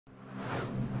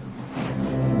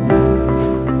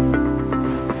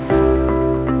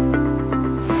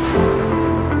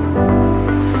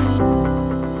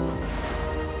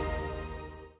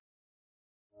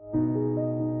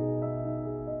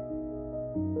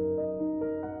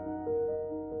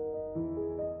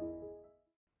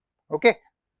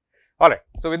Alright.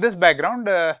 So, with this background,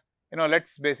 let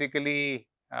us basically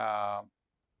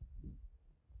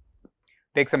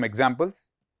take some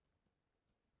examples.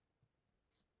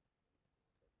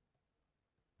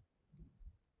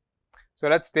 So,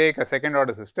 let us take a second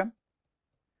order system.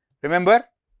 Remember,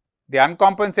 the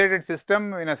uncompensated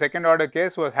system in a second order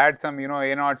case had some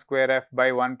a naught square f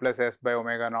by 1 plus s by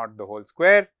omega naught the whole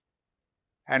square.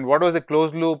 And what was the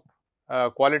closed loop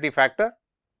quality factor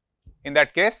in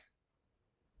that case?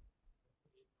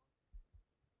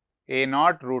 A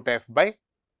naught root f by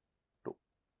 2,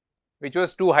 which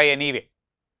was too high anyway,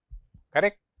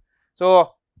 correct.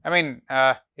 So, I mean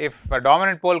if a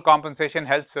dominant pole compensation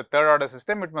helps a third order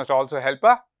system, it must also help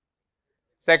a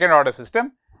second order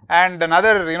system. And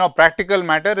another practical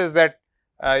matter is that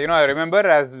I remember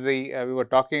as we were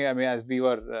talking, as we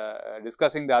were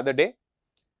discussing the other day,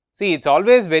 see, it is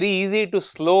always very easy to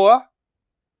slow a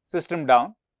system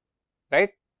down, right.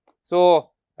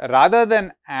 So, rather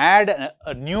than add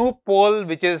a new pole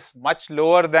which is much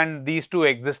lower than these two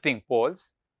existing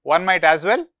poles, one might as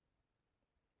well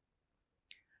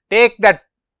take that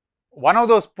one of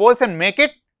those poles and make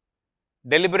it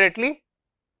deliberately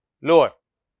lower,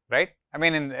 right. I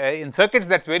mean in circuits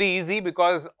that is very easy,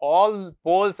 because all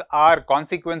poles are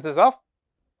consequences of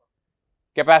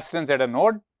capacitance at a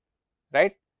node,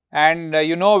 right, and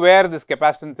where this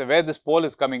capacitance, where this pole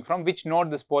is coming from, which node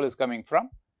this pole is coming from.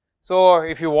 So,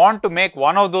 if you want to make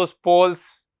one of those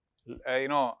poles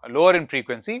lower in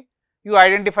frequency, you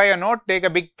identify a node, take a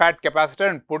big fat capacitor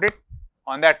and put it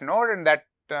on that node, and that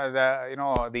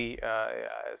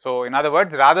so in other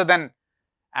words, rather than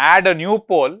add a new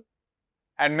pole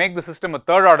and make the system a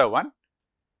third order one,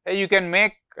 you can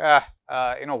make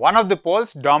one of the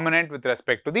poles dominant with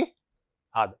respect to the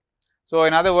other. So,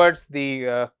 in other words,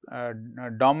 the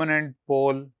dominant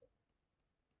pole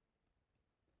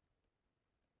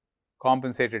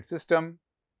compensated system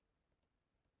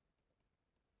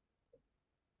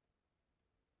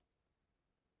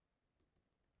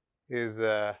is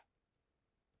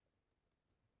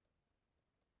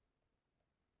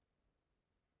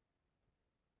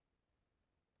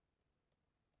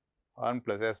 1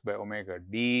 plus s by omega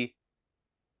d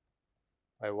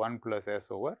by 1 plus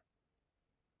s over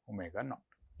omega naught.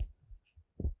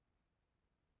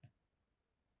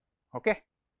 Okay.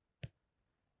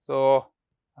 So,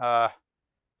 I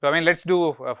mean let us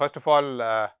do first of all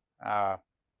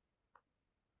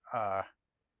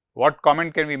what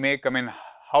comment can we make? I mean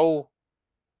how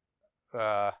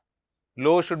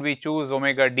low should we choose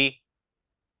omega d?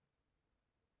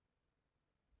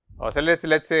 So, let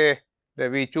us say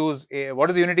that we choose what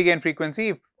is the unity gain frequency?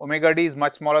 If omega d is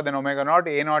much smaller than omega naught,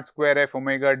 a naught square f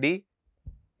omega d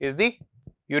is the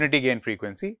unity gain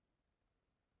frequency,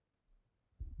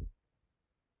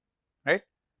 right.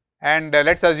 And let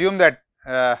us assume that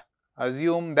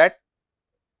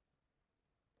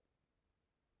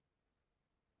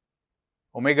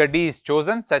omega d is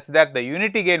chosen such that the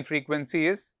unity gain frequency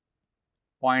is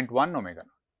 0.1 omega naught.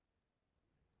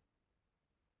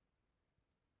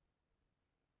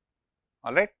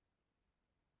 All right.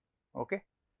 Okay.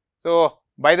 So,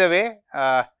 by the way,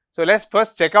 so let us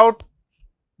first check out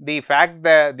the fact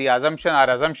that our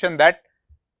assumption that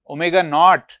omega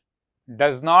naught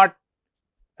does not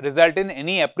result in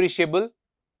any appreciable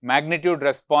magnitude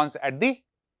response at the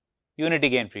unity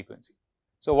gain frequency.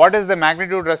 So, what is the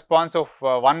magnitude response of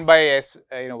 1 by s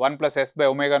 1 plus s by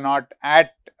omega naught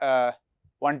at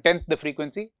 1/10 the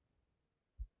frequency?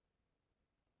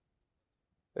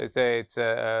 It's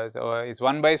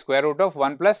 1 by square root of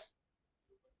 1 plus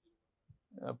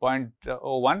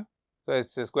 0.01. So, it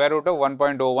is a square root of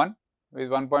 1.01 is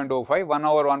 1.05, 1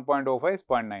 over 1.05 is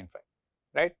 0.95,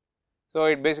 right. So,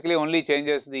 it basically only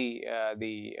changes the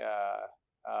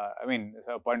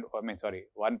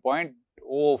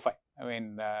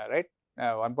 1.05, right,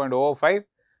 1.05.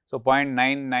 So,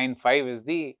 0.995 is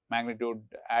the magnitude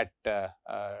at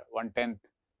 1/10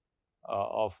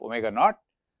 of omega naught.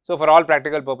 So, for all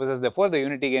practical purposes, therefore, the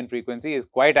unity gain frequency is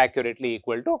quite accurately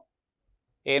equal to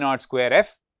a naught square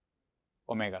f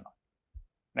omega naught,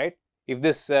 right. If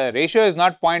this ratio is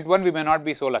not 0.1, we may not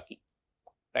be so lucky,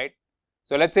 right.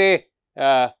 So, let us say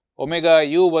omega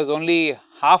u was only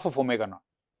half of omega naught,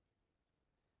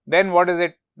 then what is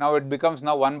it? Now, it becomes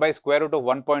now 1 by square root of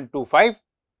 1.25,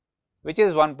 which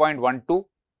is 1.12,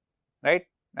 right,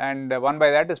 and 1 by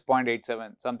that is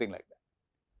 0.87, something like that.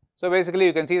 So, basically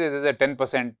you can see this is a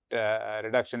 10%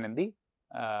 reduction in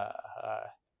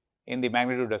the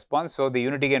magnitude response. So, the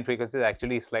unity gain frequency is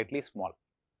actually slightly small.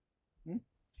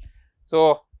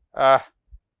 So, the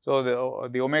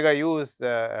omega u is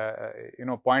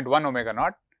 0.1 omega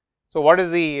naught. So, what is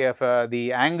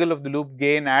the angle of the loop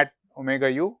gain at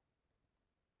omega u.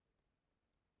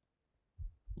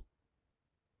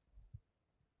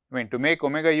 I mean, to make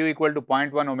omega u equal to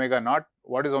 0.1 omega naught,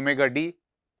 what is omega d?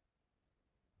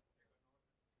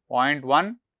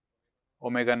 0.1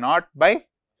 omega naught by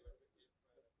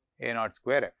a naught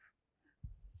square f.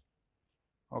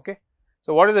 Okay.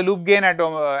 So, what is the loop gain at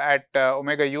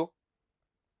omega u?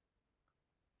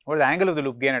 What is the angle of the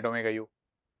loop gain at omega u?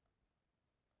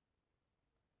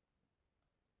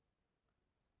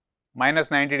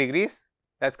 Minus 90 degrees,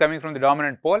 that is coming from the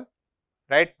dominant pole,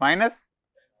 right, minus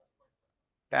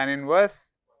tan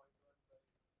inverse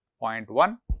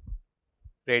 0.1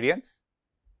 radians,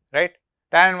 right.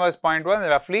 Tan inverse 0.1 is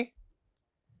roughly,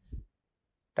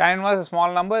 tan inverse is a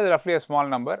small number, is roughly a small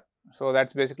number. So, that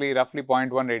is basically roughly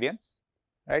 0.1 radians,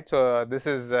 right. So, this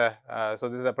is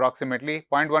approximately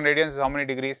 0.1 radians is how many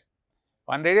degrees?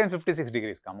 1 radian 56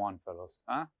 degrees, come on fellows,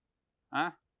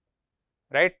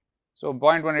 right. So,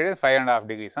 0.1 radian 5.5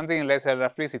 degrees, something less,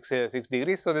 roughly 6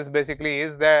 degrees. So, this basically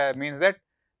is means that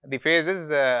the phase is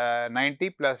 90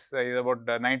 plus is about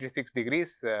 96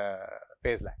 degrees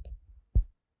phase lag,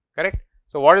 correct.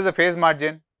 So, what is the phase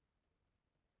margin?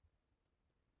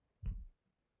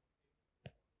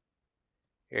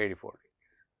 84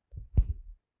 degrees,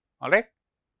 alright,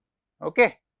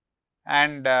 okay.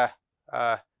 And the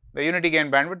unity gain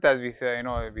bandwidth, as we say,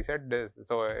 we said this.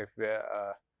 So, if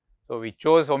so we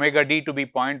chose omega d to be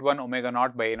 0.1 omega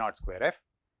naught by a naught square f.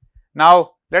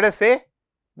 Now, let us say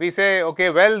we say, okay,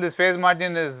 well, this phase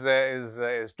margin is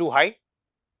too high,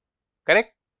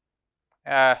 correct,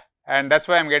 and that is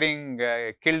why I am getting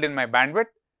killed in my bandwidth.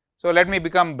 So, let me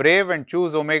become brave and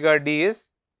choose omega d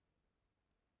is,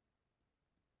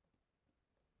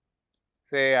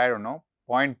 say, I do not know,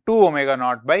 0.2 omega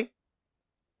naught by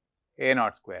a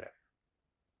naught square f,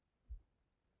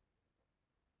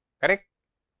 correct.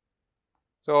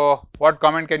 So, what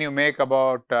comment can you make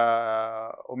about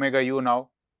omega u now?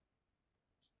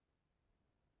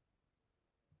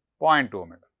 0.2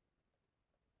 omega.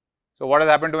 So, what has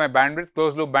happened to my bandwidth,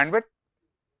 closed loop bandwidth?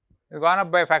 It has gone up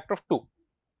by a factor of 2,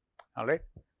 alright.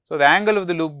 So, the angle of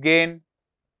the loop gain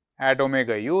at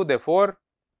omega u therefore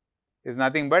is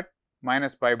nothing but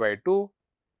minus pi by 2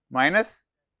 minus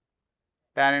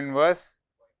tan inverse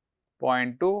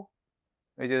 0.2,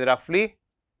 which is roughly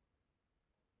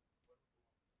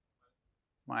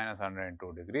minus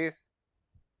 102 degrees.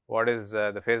 What is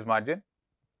the phase margin?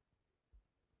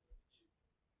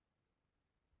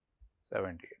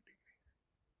 78 degrees.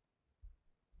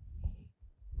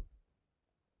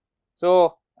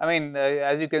 So, I mean,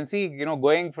 as you can see,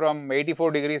 going from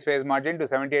 84 degrees phase margin to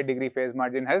 78 degree phase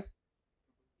margin has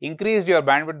increased your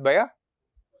bandwidth by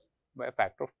a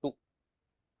factor of 2.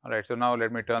 Alright, so now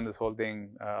let me turn this whole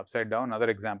thing upside down. Another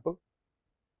example,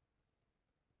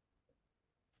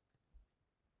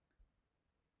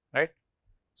 right.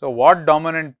 So, what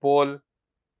dominant pole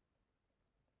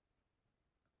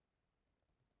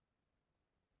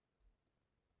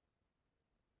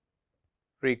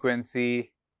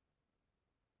frequency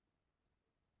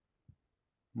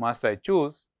must I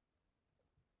choose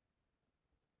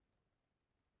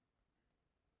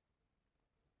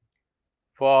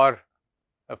for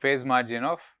a phase margin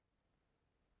of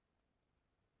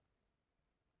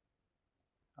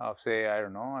say, I do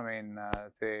not know, I mean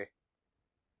say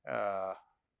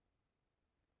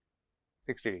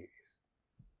 60 degrees.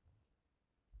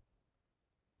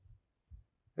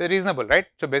 It is reasonable, right.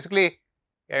 So, basically,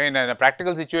 I mean, in a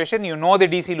practical situation, you know the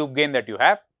DC loop gain that you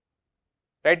have,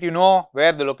 right, you know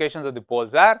where the locations of the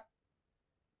poles are.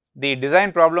 The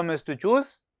design problem is to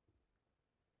choose,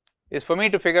 is for me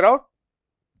to figure out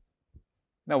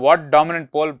now what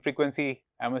dominant pole frequency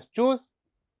I must choose,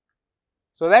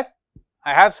 so that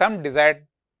I have some desired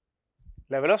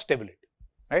level of stability,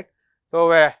 right.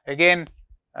 So, again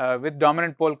with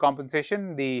dominant pole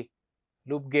compensation, the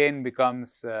loop gain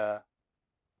becomes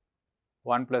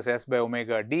 1 plus s by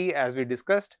omega d. As we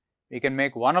discussed, we can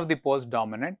make one of the poles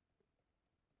dominant,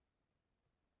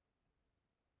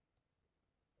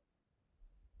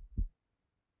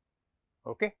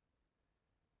 okay.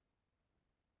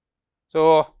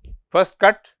 So, first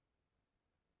cut,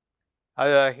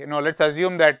 let us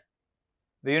assume that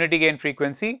the unity gain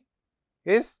frequency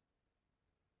is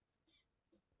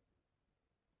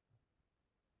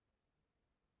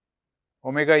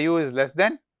omega u is less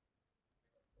than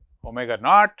omega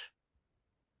naught,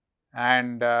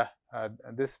 and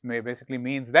this may basically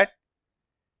means that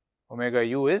omega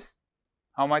u is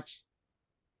how much?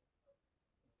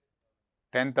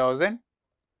 10,000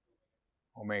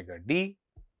 omega d.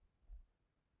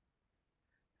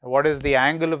 What is the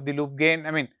angle of the loop gain?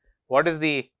 I mean, what is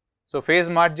the, so phase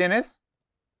margin is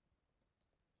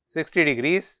 60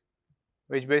 degrees,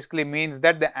 which basically means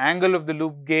that the angle of the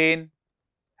loop gain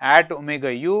at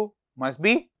omega u must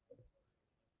be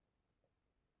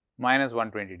minus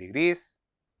 120 degrees.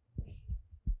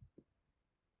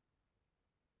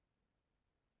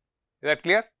 Is that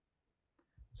clear?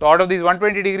 So, out of these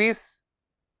 120 degrees,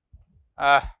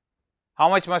 how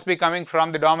much must be coming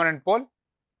from the dominant pole?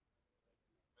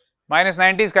 Minus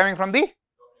 90 is coming from the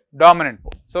dominant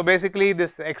pole. So, basically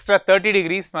this extra 30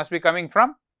 degrees must be coming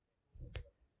from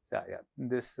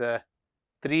this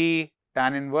 3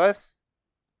 tan inverse,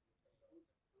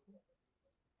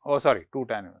 oh sorry 2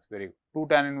 tan inverse, very good, 2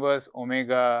 tan inverse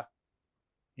omega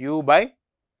u by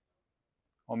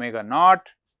omega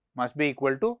naught must be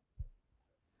equal to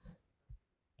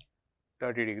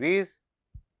 30 degrees.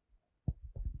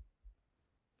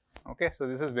 Okay, so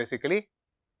this is basically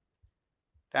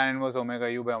tan inverse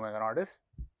omega u by omega naught is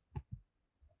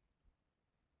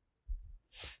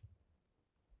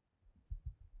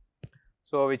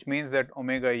so, which means that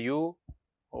omega u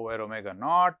over omega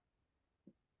naught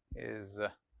is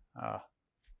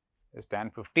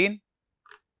tan 15,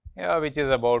 yeah, which is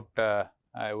about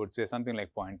I would say something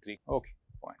like 0.3, okay,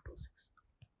 0.26.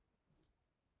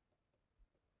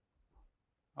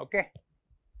 Okay.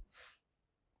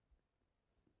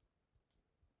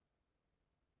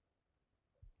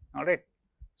 All right.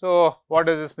 So, what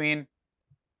does this mean?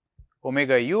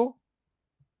 Omega u,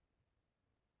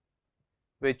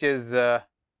 which is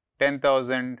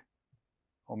 10,000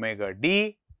 omega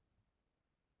d,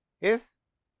 is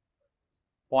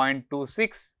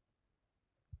 0.26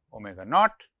 omega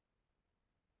naught,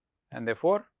 and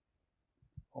therefore,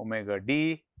 omega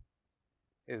d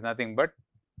is nothing but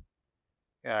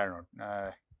I don't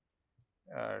know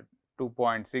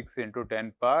 2.6 into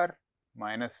 10 power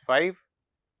minus 5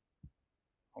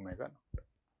 omega naught.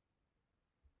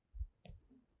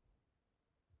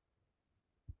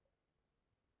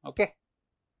 Okay.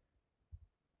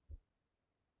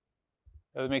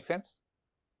 Does it make sense?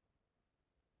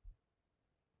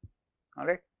 All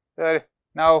right. So,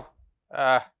 now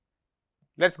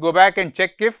let us go back and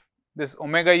check if this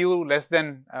omega u less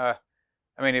than I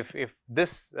mean if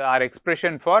this our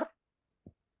expression for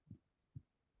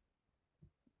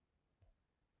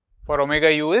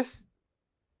omega u is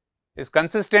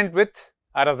consistent with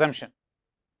our assumption,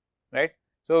 right.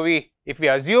 So, if we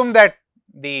assume that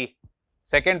the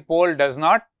second pole does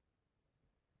not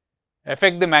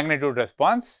affect the magnitude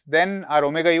response, then our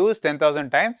omega u is 10,000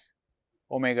 times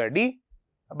omega d,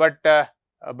 but our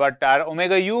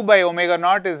omega u by omega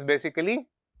naught is basically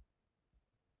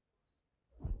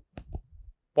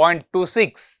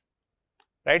 0.26,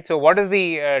 right. So, what is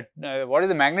the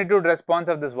magnitude response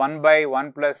of this 1 by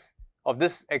 1 plus of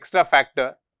this extra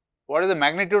factor? What is the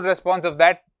magnitude response of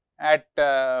that at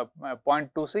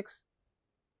 0.26?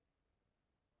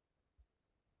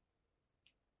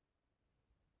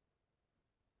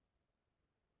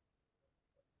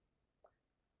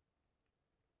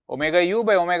 Omega u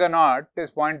by omega naught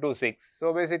is 0.26.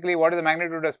 So, basically what is the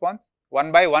magnitude response?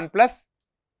 1 by 1 plus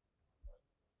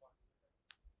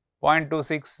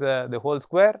 0.26 the whole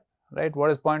square, right.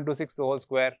 What is 0.26 the whole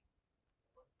square?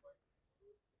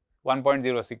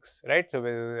 1.06, right. So,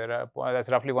 that is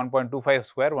roughly 1.25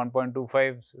 square.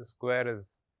 1.25 square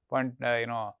is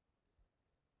whatever,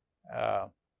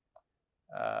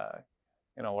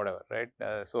 right.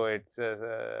 So, it is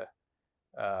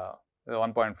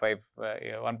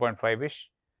 1.5 ish,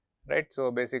 right.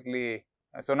 So, basically,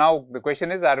 so now the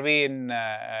question is, are we in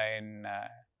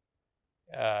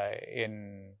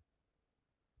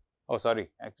oh sorry,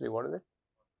 actually what is it?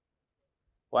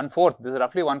 1/4, this is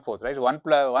roughly 1/4, right. 1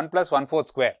 plus 1/4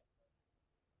 square.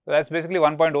 So, that is basically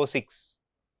 1.06,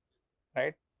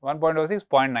 right. 1.06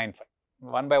 0.95,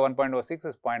 1 by 1.06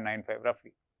 is 0.95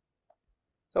 roughly.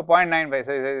 So, 0.95,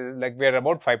 so like we are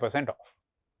about 5% off,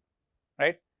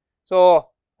 right. So,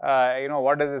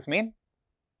 what does this mean?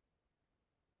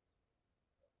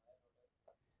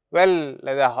 Well,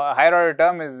 the higher order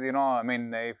term is, I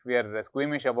mean, if we are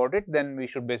squeamish about it, then we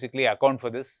should basically account for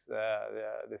this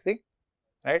thing,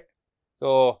 right.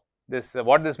 So, this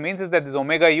what this means is that this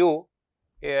omega u,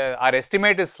 our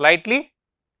estimate is slightly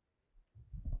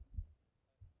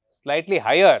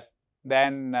higher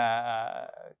than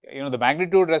the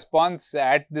magnitude response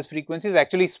at this frequency is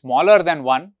actually smaller than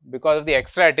 1 because of the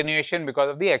extra attenuation, because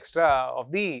of the extra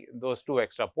of those two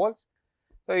extra poles.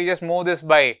 So, you just move this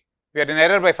by, we are in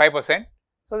error by 5%.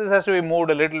 So, this has to be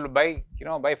moved a little by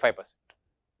by 5%,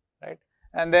 right,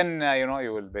 and then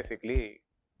you will basically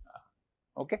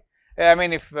okay. I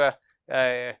mean, if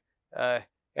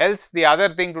else the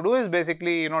other thing to do is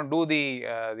basically do the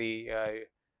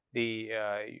the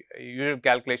usual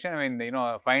calculation. I mean,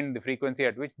 find the frequency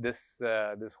at which this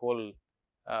this whole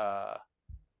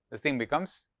this thing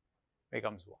becomes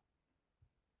 1.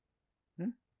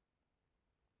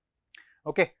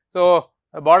 Okay. So,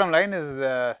 the bottom line is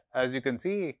as you can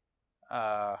see,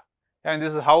 and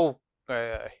this is how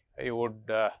you would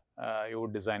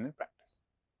design in practice.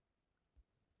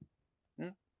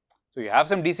 So, you have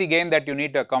some DC gain that you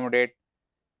need to accommodate,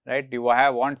 right? You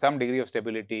want some degree of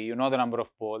stability, you know the number of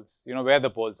poles, you know where the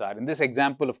poles are. In this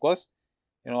example, of course,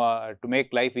 to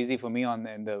make life easy for me on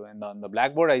the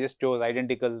blackboard, I just chose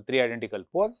 3 identical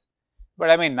poles. But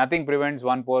I mean, nothing prevents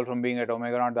one pole from being at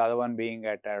omega naught, the other one being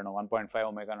at, I don't know, 1.5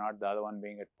 omega naught, the other one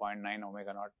being at 0.9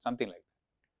 omega naught, something like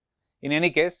that. In any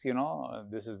case,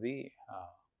 this is the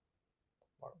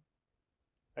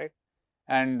right,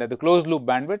 and the closed loop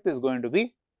bandwidth is going to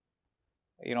be,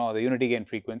 the unity gain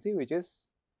frequency, which is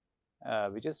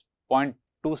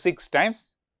 0.26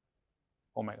 times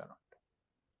omega naught.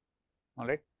 All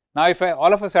right. Now, if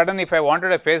all of a sudden, if I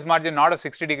wanted a phase margin not of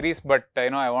 60 degrees, but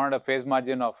I wanted a phase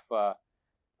margin of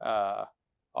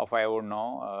I would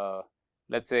know,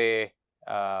 let us say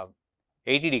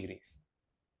 80 degrees,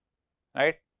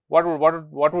 right?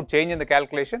 What would change in the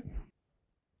calculation?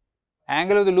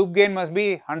 Angle of the loop gain must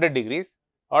be 100 degrees,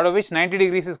 out of which 90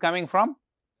 degrees is coming from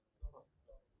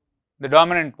the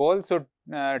dominant pole. So,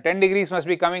 10 degrees must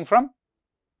be coming from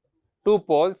 2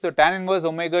 poles. So, tan inverse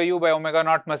omega u by omega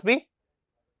naught must be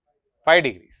 5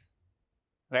 degrees,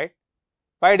 right?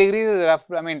 5 degrees is rough,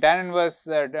 I mean tan inverse,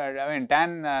 5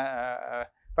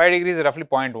 degrees is roughly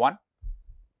 0.1,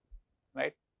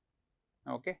 right,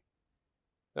 okay.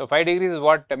 So, 5 degrees is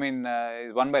what, I mean,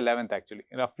 is 1 by 11th actually,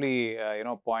 roughly,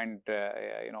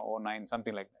 0.09,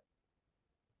 something like that,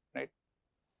 right.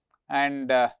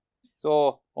 And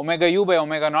so, omega u by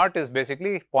omega naught is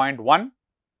basically 0.1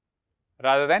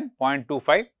 rather than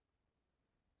 0.25.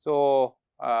 So,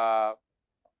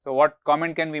 so what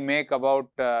comment can we make about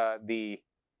the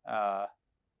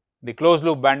closed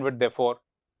loop bandwidth? Therefore,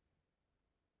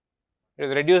 it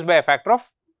is reduced by a factor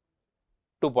of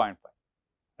 2.5,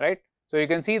 right. So, you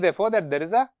can see therefore that there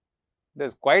is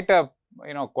quite a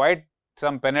quite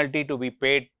some penalty to be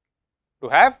paid to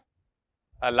have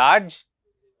a large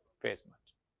phase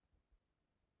margin.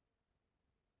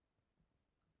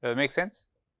 Does it make sense?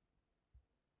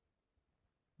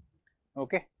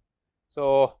 Okay.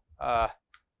 So,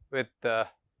 with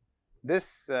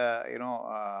this, we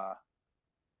are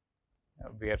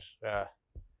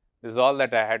this is all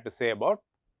that I had to say about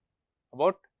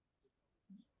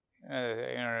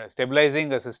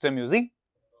stabilizing a system using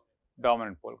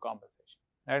dominant pole compensation.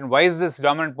 And why is this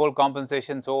dominant pole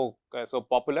compensation so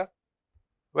popular?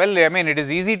 Well, I mean, it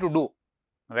is easy to do,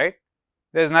 right?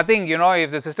 There is nothing, if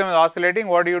the system is oscillating,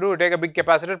 what do? You take a big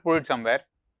capacitor, put it somewhere,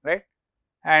 right?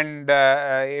 And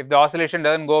if the oscillation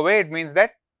does not go away, it means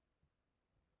that,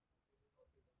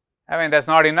 I mean, that is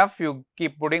not enough. You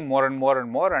keep putting more and more and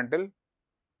more until,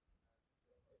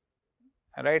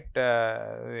 right,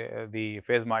 the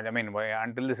phase margin, I mean,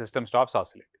 until the system stops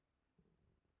oscillating.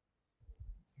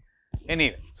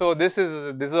 Anyway, so this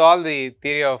is all the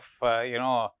theory of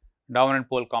dominant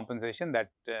pole compensation that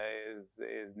is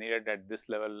needed at this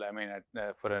level. I mean,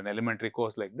 for an elementary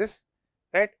course like this,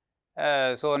 right?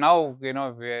 So now we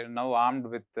are now armed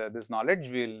with this knowledge.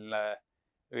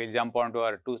 We'll jump onto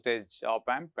our 2-stage op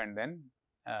amp and then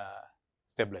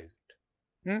stabilize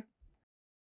it.